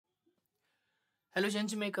Hello,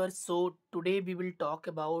 change makers. So today we will talk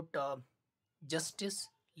about Justice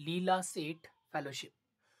Leila Seth Fellowship.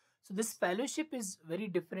 So this fellowship is very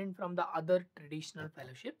different from the other traditional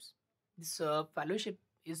fellowships. This fellowship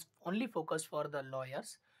is only focused for the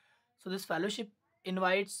lawyers. So this fellowship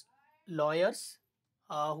invites lawyers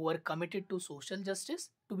who are committed to social justice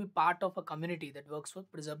to be part of a community that works for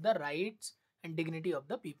preserve the rights and dignity of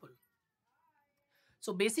the people.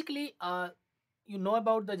 So basically, you know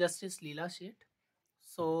about the Justice Leela Seth,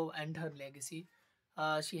 so and her legacy.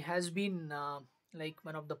 She has been like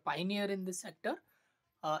one of the pioneer in this sector,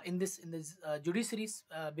 in this judiciaries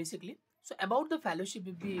basically. So about the fellowship,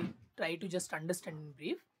 if we try to just understand in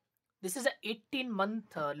brief, this is a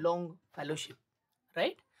 18-month long fellowship,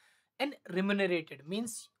 right? And remunerated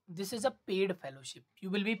means this is a paid fellowship. You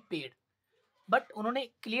will be paid, but उन्होंने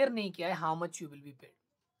clear नहीं किया है how much you will be paid.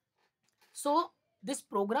 So, this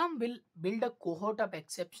program will build a cohort of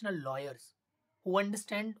exceptional lawyers who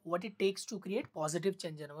understand what it takes to create positive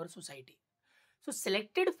change in our society. So,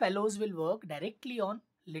 selected fellows will work directly on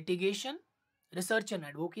litigation, research and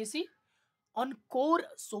advocacy, on core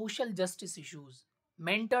social justice issues,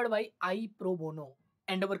 mentored by iProbono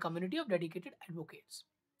and our community of dedicated advocates.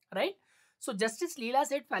 Right? So, Justice Leela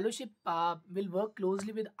Seth Fellowship will work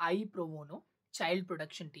closely with iProbono child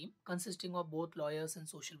protection team consisting of both lawyers and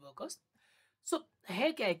social workers. So,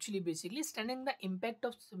 है क्या actually basically standing the impact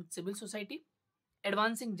of civil society,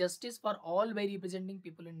 advancing justice for all by representing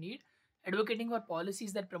people in need, advocating for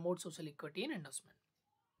policies that promote social equity and endorsement.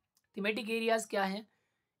 Thematic areas क्या हैं?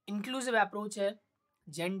 Inclusive approach है,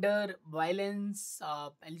 gender, violence,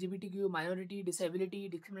 LGBTQ, minority, disability,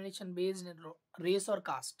 discrimination based race और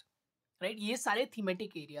caste, right? ये सारे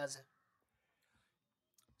thematic areas हैं.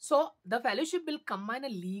 So, the fellowship will combine a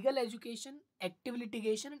legal education, active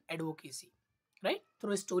litigation and advocacy, right?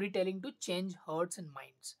 Through storytelling to change hearts and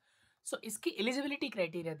minds. So, इसकी eligibility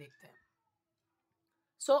criteria देखते हैं.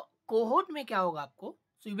 So, cohort में क्या होगा आपको?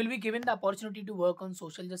 So, you will be given the opportunity to work on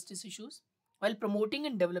social justice issues while promoting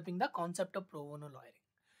and developing the concept of pro bono lawyering.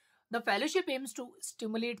 The fellowship aims to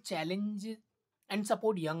stimulate, challenge and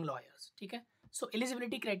support young lawyers. ठीक है? So,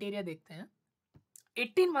 eligibility criteria देखते हैं.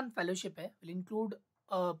 18-month fellowship है, will include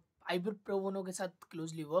eyebrow pro bono के साथ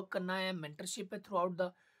closely work करना है, mentorship है थ्रू आउट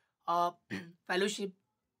द फेलोशिप.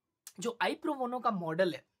 जो आई प्रो बोनो का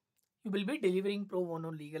मॉडल है, you will be delivering pro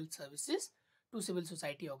bono legal services to civil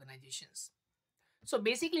society organisations. So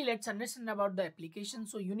basically, let's understand about the application.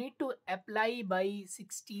 So you need to apply by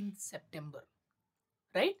 16th September,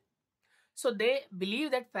 right? So they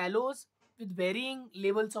believe that fellows with varying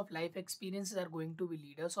levels of life experiences are going to be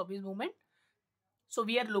leaders of this movement. So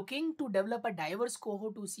we are looking to develop a diverse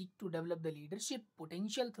cohort to seek to develop the leadership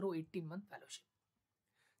potential through 18-month fellowship.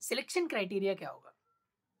 Selection criteria क्या होगा?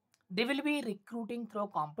 They will be recruiting through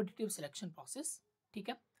competitive selection process. ठीक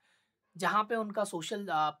है? जहाँ पे उनका social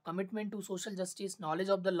commitment to social justice,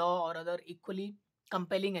 knowledge of the law और other equally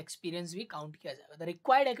compelling experience भी count किया जाएगा. The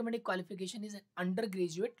required academic qualification is an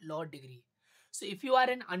undergraduate law degree. So if you are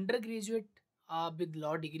an undergraduate with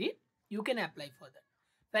law degree, you can apply for that.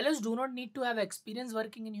 Fellows do not need to have experience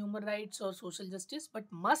working in human rights or social justice, but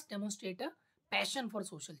must demonstrate a passion for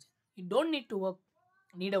social change. You don't need to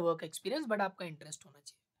need a work experience, but आपका interest होना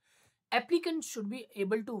चाहिए. Applicants should be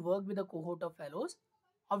able to work with a cohort of fellows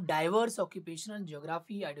of diverse occupational,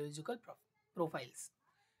 geography, ideological profiles.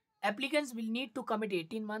 Applicants will need to commit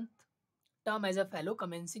 18-month term as a fellow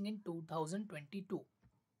commencing in 2022.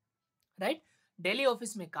 Right? Delhi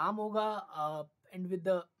office में काम होगा and with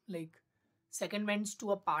the secondments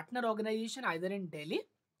to a partner organization either in Delhi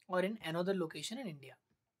or in another location in India.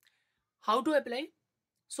 How to apply?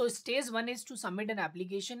 So stage 1 is to submit an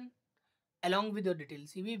application along with your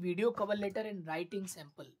details, CV, video cover letter and writing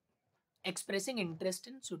sample expressing interest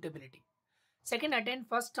and suitability. Second, attend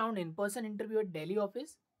first round in-person interview at Delhi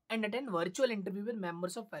office and attend virtual interview with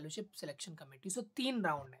members of fellowship selection committee. So 3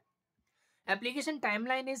 round है. Application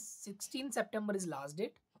timeline is 16 September is last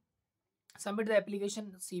date. Submit the application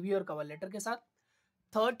CV और cover letter के साथ.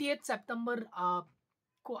 30th सितंबर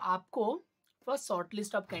को आपको first short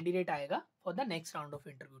list of candidate आएगा for the next round of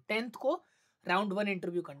interview. 10th को round 1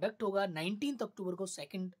 interview conduct होगा. 19th अक्टूबर को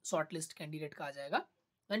सेकंड शॉर्ट लिस्ट कैंडिडेट का आ जाएगा.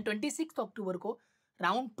 देन 26th अक्टूबर को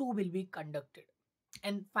round 2 will be conducted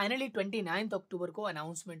and finally 29th अक्टूबर को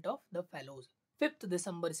announcement of the fellows. 5th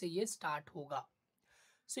दिसंबर से ये स्टार्ट होगा.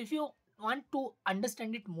 So if you want to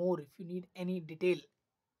understand it more, if you need any detail,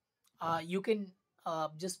 you can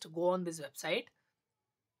just go on this website.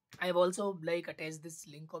 I have also attached this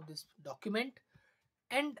link of this document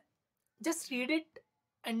and just read it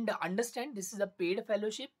and understand. This is a paid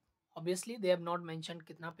fellowship. Obviously they have not mentioned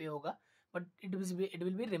kitna pay hoga, but it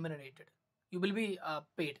will be remunerated. you will be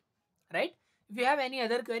paid, right? If you have any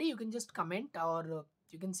other query, you can just comment, or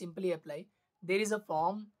you can simply apply. There is a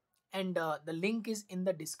form, and the link is in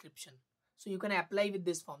the description, so you can apply with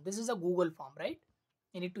this form. This is a Google form, right?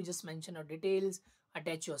 You need to just mention your details,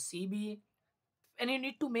 attach your CV, and you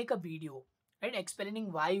need to make a video, right,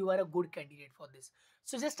 explaining why you are a good candidate for this.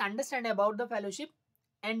 So just understand about the fellowship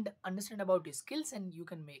and understand about your skills, and you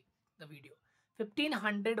can make the video.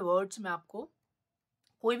 1500 words में आपको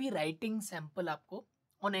कोई भी writing sample आपको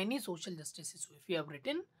on any social justice issue if you have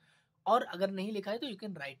written, और अगर नहीं लिखा है तो you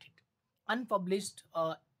can write it unpublished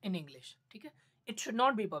in English, ठीक है? It should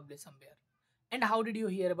not be publish somewhere. And how did you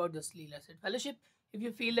hear about Justice Leila Seth Fellowship? If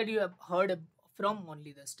you feel that you have heard from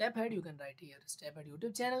only the Stephead, you can write here Stephead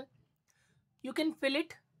YouTube channel. You can fill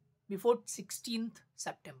it before 16th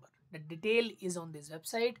September. The detail is on this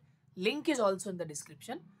website. Link is also in the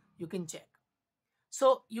description. You can check.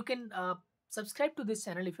 So you can subscribe to this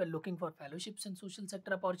channel if you are looking for fellowships and social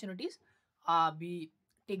sector opportunities. We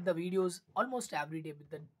take the videos almost every day with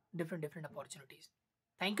the different opportunities.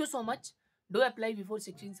 Thank you so much. Do apply before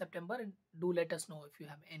 16 September, and do let us know if you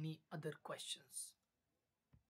have any other questions.